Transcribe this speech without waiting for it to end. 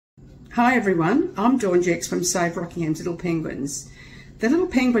Hi everyone, I'm Dawn Jex from Save Rockingham's Little Penguins. The little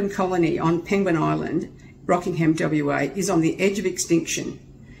penguin colony on Penguin Island, Rockingham, WA, is on the edge of extinction.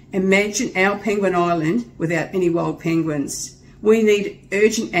 Imagine our penguin island without any wild penguins. We need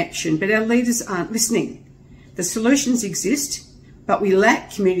urgent action, but our leaders aren't listening. The solutions exist, but we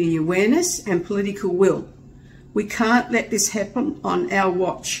lack community awareness and political will. We can't let this happen on our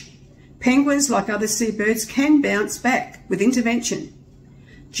watch. Penguins, like other seabirds, can bounce back with intervention.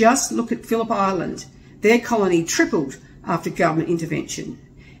 Just look at Phillip Island. Their colony tripled after government intervention.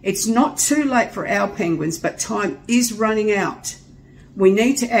 It's not too late for our penguins, but time is running out. We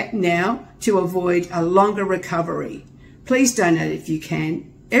need to act now to avoid a longer recovery. Please donate if you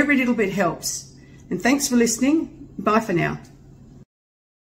can. Every little bit helps. And thanks for listening. Bye for now.